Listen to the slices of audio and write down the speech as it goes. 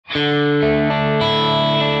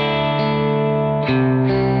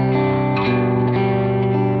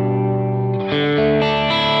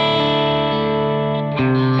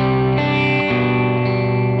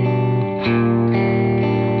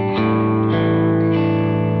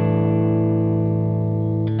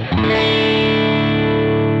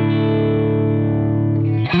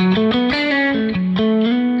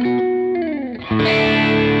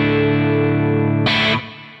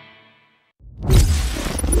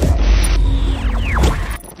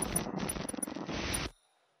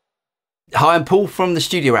Hi, I'm Paul from the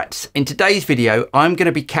Studio Rats. In today's video, I'm going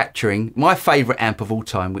to be capturing my favourite amp of all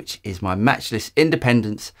time, which is my Matchless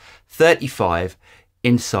Independence 35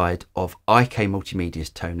 inside of IK Multimedia's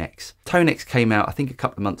TONE X. TONE X came out, I think, a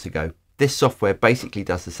couple of months ago. This software basically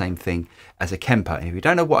does the same thing as a Kemper. And if you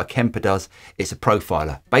don't know what a Kemper does, it's a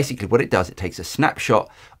profiler. Basically what it does, it takes a snapshot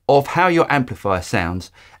of how your amplifier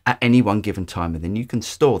sounds at any one given time. And then you can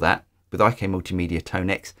store that with IK Multimedia TONE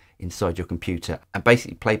X inside your computer and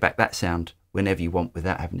basically play back that sound whenever you want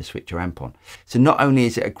without having to switch your amp on. So not only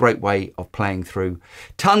is it a great way of playing through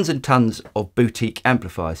tons and tons of boutique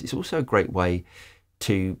amplifiers, it's also a great way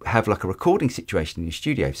to have like a recording situation in your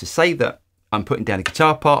studio. So say that I'm putting down a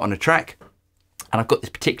guitar part on a track and I've got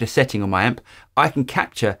this particular setting on my amp, I can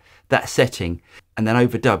capture that setting and then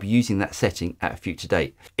overdub using that setting at a future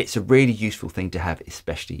date. It's a really useful thing to have,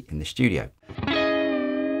 especially in the studio.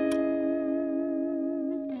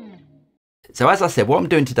 So as I said, what I'm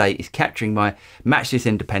doing today is capturing my Matchless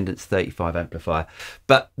Independence 35 amplifier.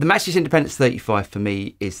 But the Matchless Independence 35 for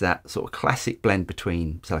me is that sort of classic blend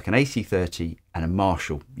between, so like an AC30 and a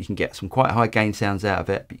Marshall. You can get some quite high gain sounds out of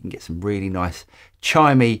it, but you can get some really nice,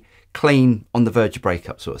 chimey, clean, on the verge of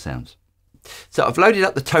breakup sort of sounds. So I've loaded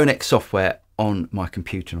up the TONEX software on my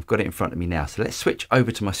computer and I've got it in front of me now. So let's switch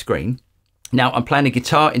over to my screen. Now I'm playing a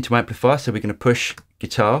guitar into my amplifier, so we're going to push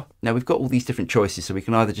guitar. Now we've got all these different choices, so we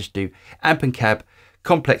can either just do amp and cab,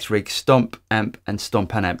 complex rig, stomp amp and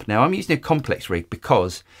stomp and amp. Now I'm using a complex rig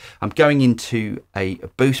because I'm going into a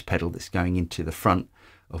boost pedal that's going into the front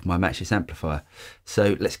of my Matchless amplifier.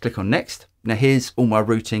 So let's click on next. Now here's all my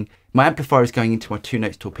routing. My amplifier is going into my 2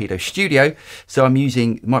 Notes Torpedo Studio, so I'm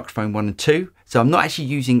using microphone 1 and 2. So I'm not actually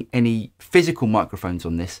using any physical microphones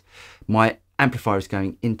on this. My amplifier is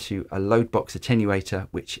going into a load box attenuator,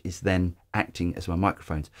 which is then acting as my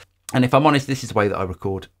microphones. And if I'm honest, this is the way that I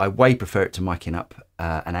record. I way prefer it to micing up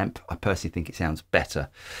an amp. I personally think it sounds better.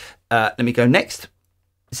 Let me go next.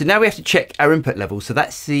 So now we have to check our input level. So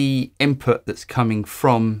that's the input that's coming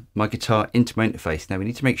from my guitar into my interface. Now we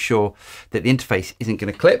need to make sure that the interface isn't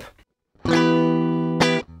going to clip.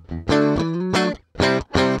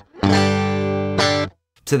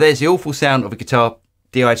 So there's the awful sound of a guitar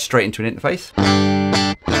DI'd straight into an interface.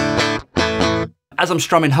 As I'm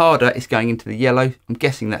strumming harder, it's going into the yellow. I'm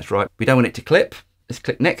guessing that's right. We don't want it to clip. Let's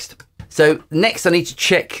click next. So next I need to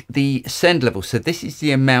check the send level. So this is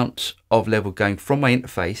the amount of level going from my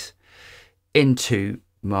interface into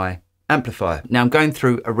my amplifier. Now I'm going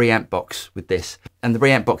through a reamp box with this, and the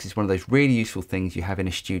reamp box is one of those really useful things you have in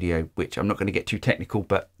a studio, which I'm not going to get too technical,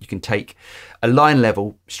 but you can take a line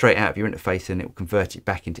level straight out of your interface and it will convert it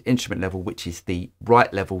back into instrument level, which is the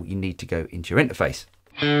right level you need to go into your interface.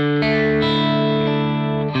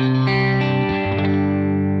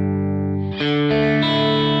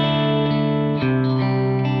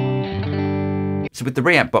 So with the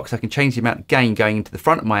reamp box, I can change the amount of gain going into the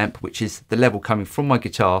front of my amp, which is the level coming from my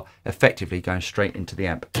guitar, effectively going straight into the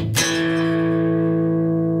amp.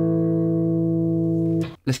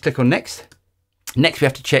 Let's click on next. Next, we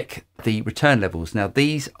have to check the return levels. Now,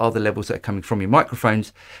 these are the levels that are coming from your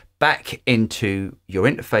microphones back into your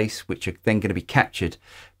interface, which are then going to be captured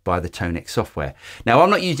by the TONEX software. Now, I'm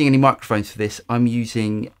not using any microphones for this. I'm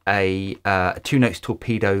using a 2 Notes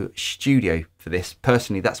Torpedo Studio for this.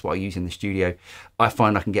 Personally, that's what I use in the studio. I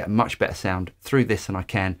find I can get a much better sound through this than I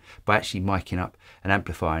can by actually miking up an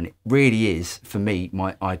amplifier. And it really is, for me,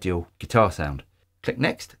 my ideal guitar sound. Click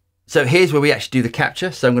next. So here's where we actually do the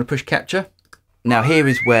capture. So I'm going to push capture. Now here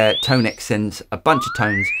is where TONEX sends a bunch of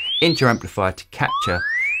tones into your amplifier to capture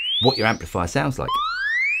what your amplifier sounds like.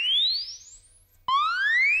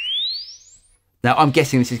 Now I'm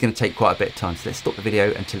guessing this is going to take quite a bit of time, so let's stop the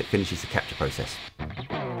video until it finishes the capture process.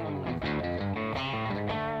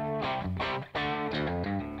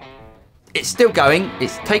 It's still going.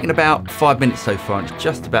 It's taken about 5 minutes so far and it's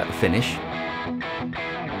just about to finish.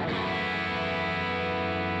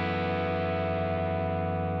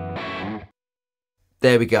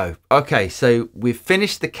 There we go. Okay, so we've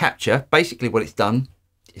finished the capture. Basically what it's done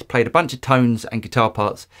is played a bunch of tones and guitar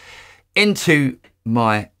parts into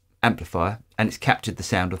my amplifier and it's captured the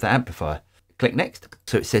sound of that amplifier. Click next.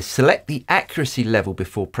 So it says select the accuracy level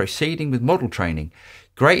before proceeding with model training.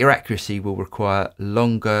 Greater accuracy will require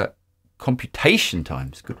longer computation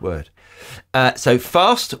times. Good word. So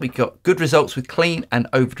fast, we got good results with clean and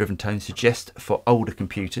overdriven tones, suggest for older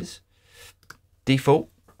computers. Default,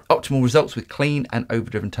 optimal results with clean and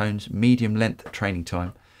overdriven tones, medium length training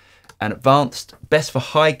time. And advanced, best for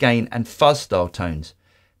high gain and fuzz style tones,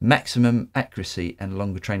 maximum accuracy and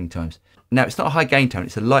longer training times. Now it's not a high gain tone,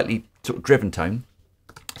 it's a lightly sort of driven tone.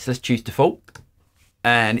 So let's choose default.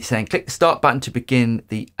 And it's saying click the start button to begin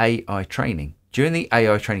the AI training. During the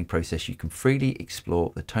AI training process, you can freely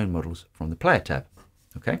explore the tone models from the player tab.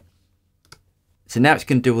 Okay. So now it's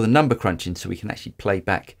going to do all the number crunching so we can actually play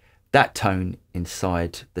back that tone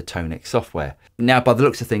inside the TONEX software. Now, by the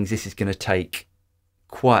looks of things, this is going to take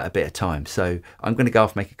quite a bit of time. So I'm going to go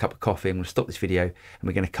off, make a cup of coffee. I'm going to stop this video and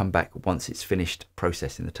we're going to come back once it's finished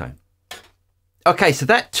processing the tone. Okay, so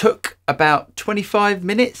that took about 25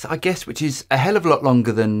 minutes, I guess, which is a hell of a lot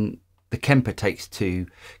longer than the Kemper takes to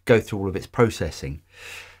go through all of its processing.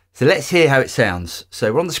 So let's hear how it sounds.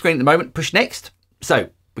 So we're on the screen at the moment, push next. So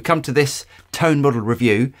we come to this tone model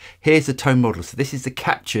review. Here's the tone model. So this is the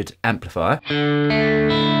captured amplifier.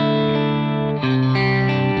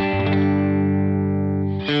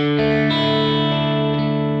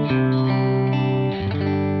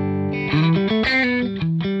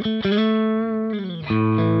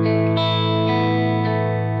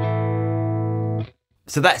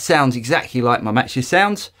 So that sounds exactly like my Matchless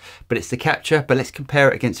sounds, but it's the capture. But let's compare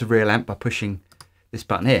it against a real amp by pushing this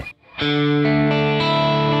button here.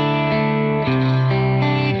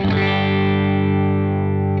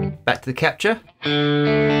 Back to the capture.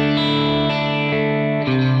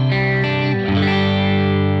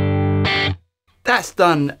 That's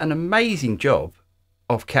done an amazing job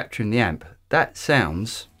of capturing the amp. That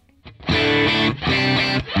sounds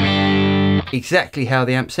exactly how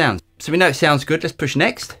the amp sounds. So we know it sounds good. Let's push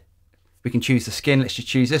next. We can choose the skin. Let's just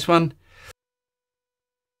choose this one.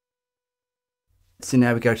 So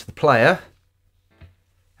now we go to the player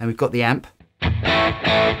and we've got the amp.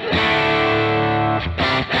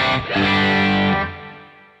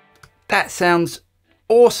 That sounds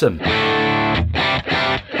awesome.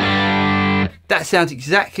 That sounds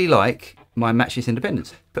exactly like my Matchless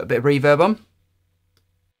Independence. Put a bit of reverb on.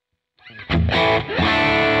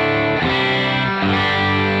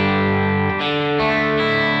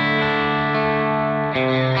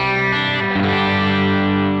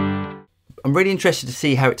 I'm really interested to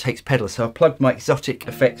see how it takes pedals. So I plugged my Exotic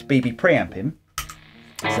Effects BB preamp in.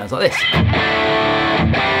 It sounds like this.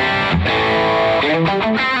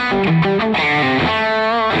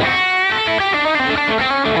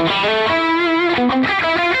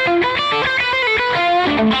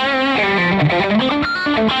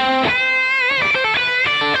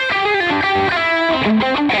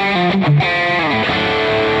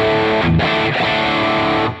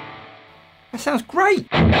 That sounds great.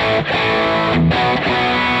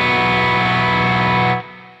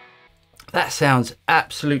 That sounds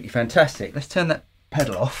absolutely fantastic. Let's turn that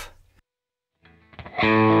pedal off.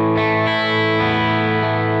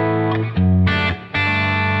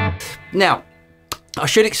 Now, I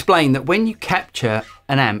should explain that when you capture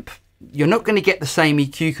an amp, you're not going to get the same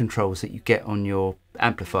EQ controls that you get on your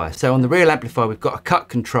amplifier. So on the real amplifier, we've got a cut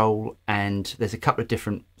control and there's a couple of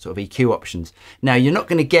different sort of EQ options. Now, you're not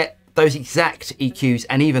going to get those exact EQs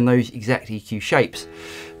and even those exact EQ shapes,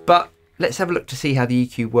 but let's have a look to see how the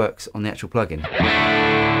EQ works on the actual plugin.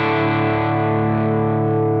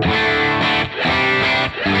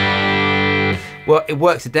 Well, it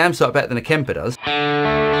works a damn sight better than a Kemper does.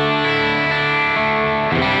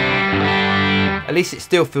 At least it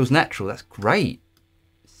still feels natural. That's great.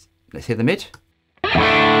 Let's hear the mid.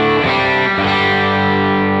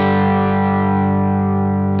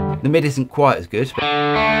 The mid isn't quite as good.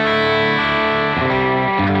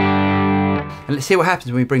 And let's see what happens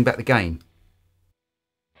when we bring back the gain.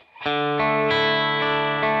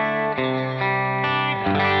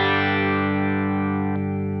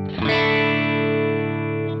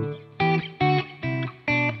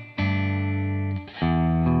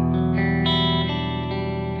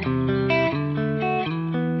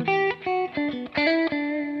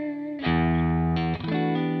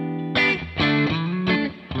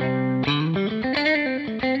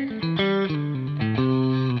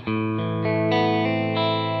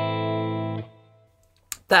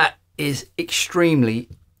 That is extremely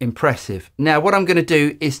impressive. Now, what I'm going to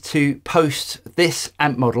do is to post this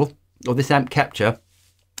amp model, or this amp capture,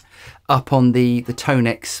 up on the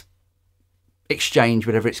TONEX exchange,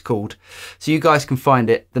 whatever it's called, so you guys can find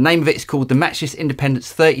it. The name of it is called the Matchless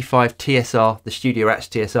Independence 35 TSR, the Studio Rats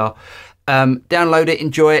TSR. Download it,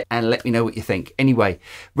 enjoy it, and let me know what you think. Anyway,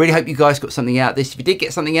 really hope you guys got something out of this. If you did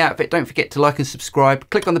get something out of it, don't forget to like and subscribe.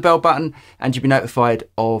 Click on the bell button and you'll be notified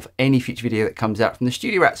of any future video that comes out from the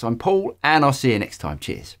Studio Rats. I'm Paul, and I'll see you next time.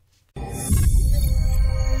 Cheers.